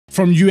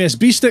From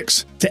USB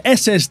sticks to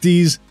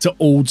SSDs to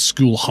old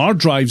school hard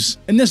drives.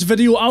 In this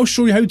video, I'll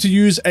show you how to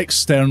use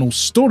external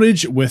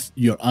storage with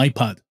your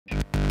iPad.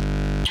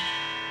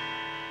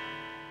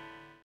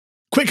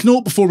 Quick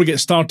note before we get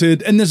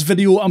started, in this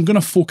video I'm going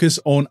to focus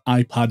on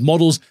iPad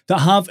models that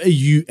have a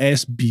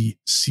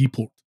USB-C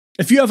port.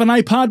 If you have an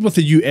iPad with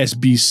a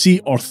USB-C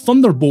or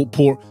Thunderbolt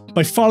port,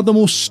 by far the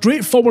most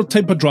straightforward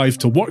type of drive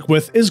to work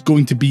with is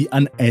going to be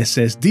an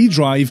SSD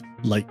drive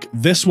like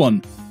this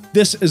one.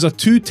 This is a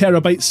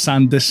 2TB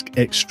Sandisk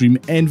Extreme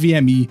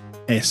NVMe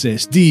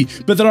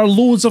SSD, but there are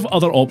loads of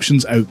other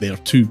options out there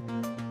too.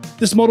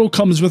 This model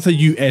comes with a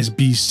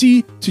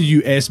USB-C to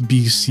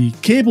USB-C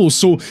cable,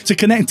 so to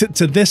connect it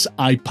to this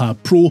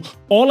iPad Pro,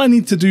 all I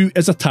need to do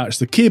is attach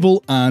the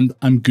cable and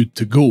I'm good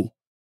to go.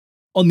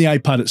 On the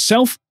iPad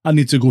itself, I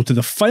need to go to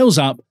the Files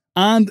app,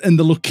 and in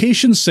the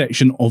Location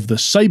section of the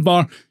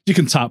sidebar, you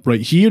can tap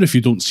right here if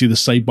you don't see the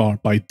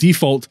sidebar by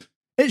default.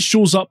 It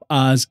shows up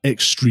as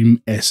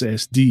Extreme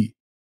SSD.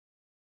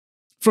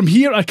 From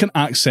here, I can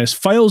access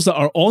files that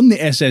are on the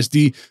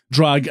SSD,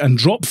 drag and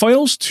drop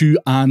files to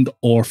and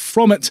or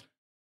from it,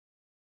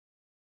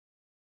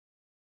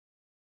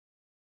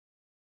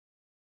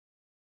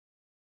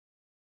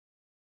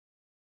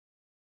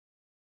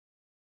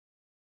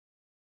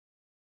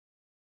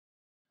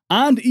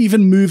 and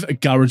even move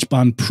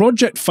GarageBand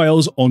project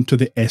files onto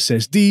the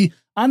SSD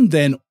and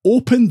then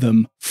open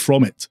them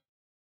from it.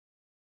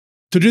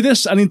 To do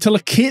this, I need to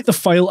locate the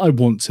file I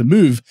want to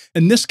move.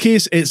 In this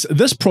case, it's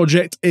this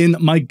project in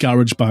my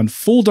GarageBand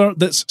folder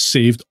that's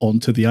saved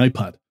onto the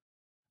iPad.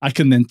 I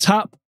can then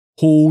tap,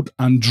 hold,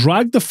 and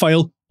drag the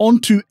file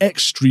onto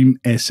Extreme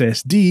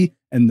SSD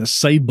in the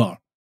sidebar.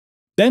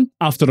 Then,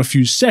 after a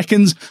few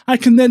seconds, I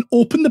can then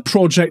open the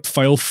project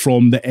file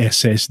from the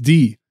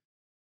SSD.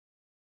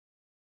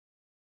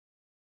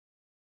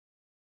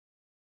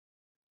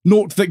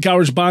 Note that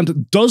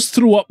GarageBand does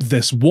throw up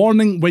this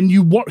warning when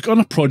you work on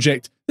a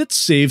project that's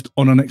saved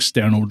on an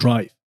external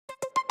drive.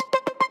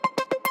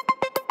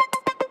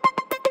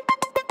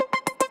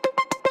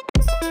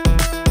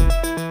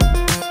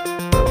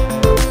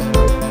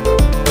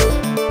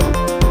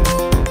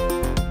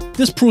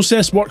 This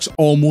process works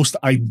almost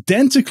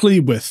identically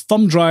with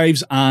thumb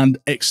drives and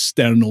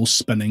external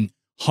spinning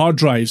hard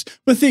drives,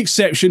 with the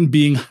exception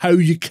being how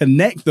you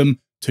connect them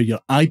to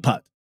your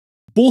iPad.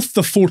 Both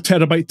the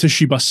 4TB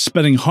Toshiba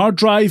spinning hard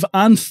drive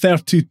and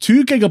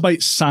 32GB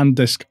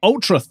Sandisk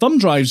Ultra thumb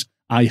drives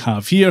I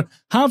have here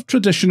have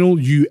traditional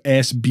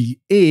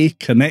USB-A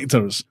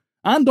connectors,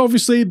 and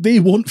obviously they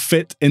won't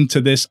fit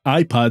into this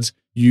iPad's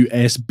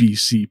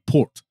USB-C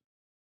port.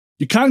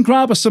 You can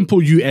grab a simple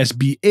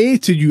USB-A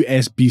to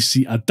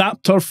USB-C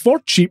adapter for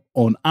cheap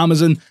on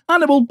Amazon,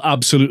 and it will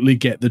absolutely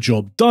get the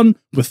job done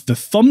with the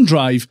thumb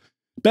drive.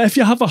 But if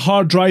you have a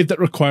hard drive that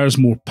requires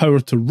more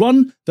power to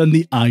run than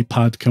the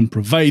iPad can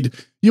provide,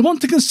 you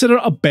want to consider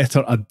a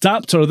better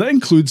adapter that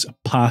includes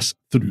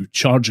pass-through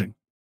charging.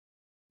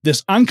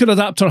 This Anker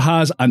adapter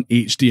has an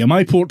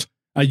HDMI port,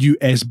 a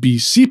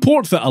USB-C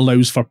port that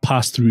allows for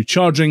pass-through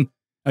charging,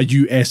 a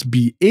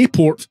USB-A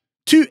port,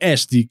 2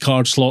 SD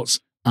card slots,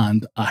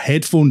 and a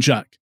headphone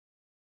jack.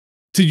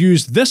 To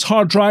use this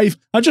hard drive,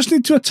 I just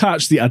need to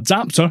attach the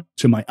adapter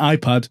to my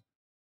iPad,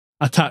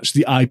 attach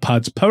the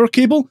iPad's power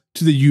cable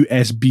to the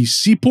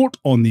USB-C port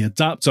on the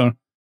adapter,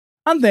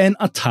 and then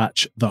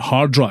attach the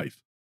hard drive.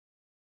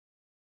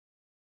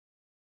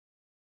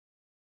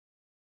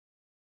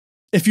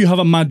 If you have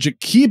a Magic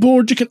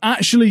Keyboard, you can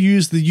actually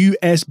use the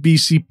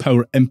USB-C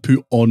power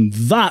input on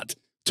that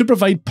to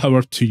provide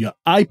power to your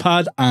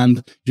iPad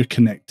and your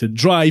connected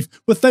drive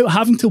without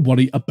having to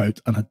worry about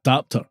an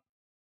adapter.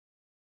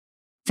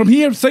 From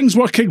here, things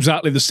work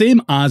exactly the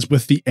same as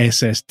with the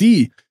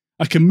SSD.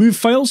 I can move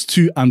files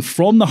to and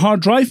from the hard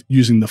drive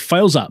using the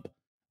Files app,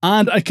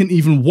 and I can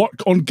even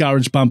work on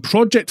GarageBand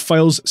project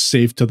files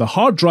saved to the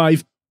hard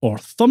drive or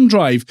thumb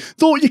drive,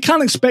 though you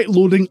can expect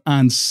loading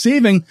and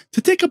saving to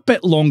take a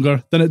bit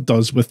longer than it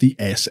does with the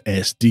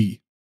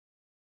SSD.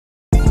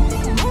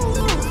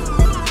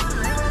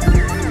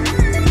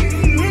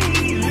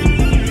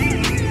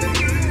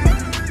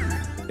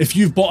 If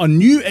you've bought a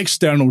new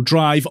external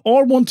drive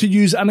or want to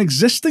use an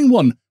existing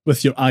one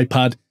with your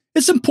iPad,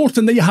 it's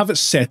important that you have it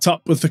set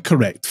up with the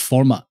correct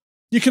format.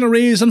 You can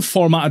erase and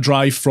format a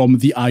drive from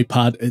the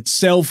iPad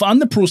itself, and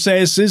the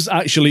process is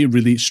actually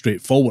really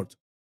straightforward.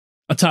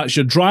 Attach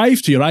your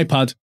drive to your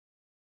iPad,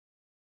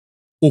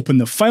 open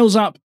the Files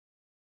app,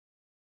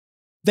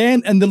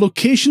 then in the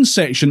Location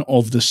section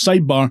of the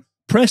sidebar,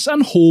 press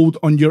and hold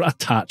on your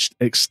attached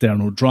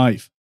external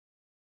drive.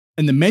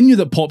 In the menu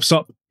that pops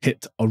up,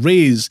 hit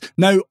Erase.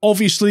 Now,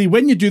 obviously,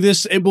 when you do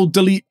this, it will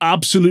delete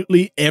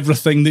absolutely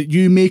everything that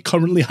you may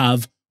currently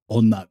have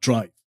on that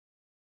drive.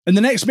 In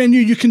the next menu,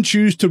 you can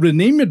choose to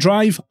rename your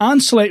drive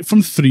and select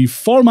from 3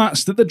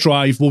 formats that the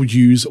drive will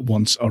use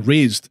once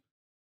erased.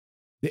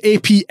 The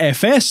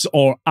APFS,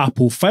 or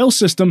Apple File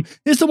System,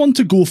 is the one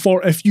to go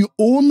for if you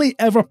only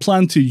ever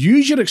plan to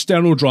use your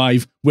external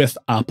drive with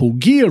Apple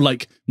gear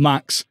like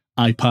Macs,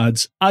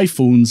 iPads,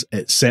 iPhones,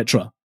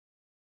 etc.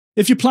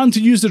 If you plan to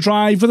use the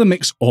drive with a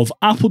mix of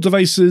Apple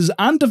devices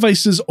and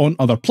devices on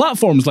other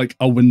platforms like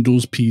a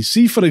Windows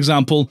PC for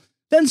example,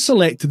 then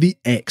select the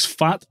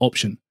exFAT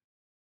option.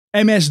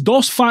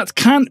 MS-DOS FAT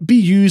can't be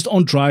used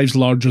on drives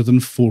larger than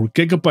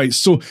 4GB,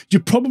 so you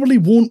probably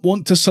won't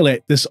want to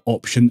select this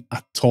option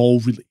at all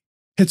really.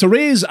 Hit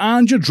erase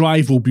and your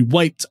drive will be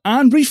wiped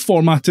and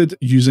reformatted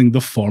using the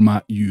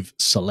format you've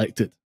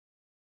selected.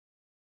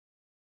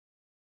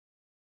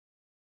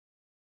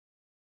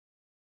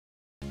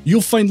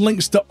 You'll find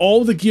links to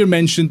all the gear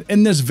mentioned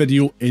in this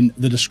video in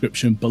the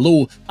description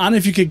below, and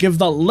if you could give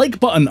that like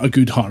button a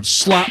good hard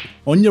slap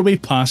on your way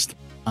past,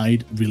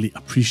 I'd really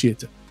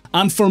appreciate it.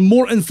 And for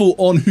more info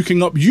on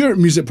hooking up your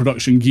music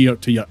production gear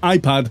to your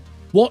iPad,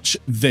 watch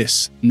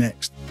this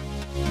next.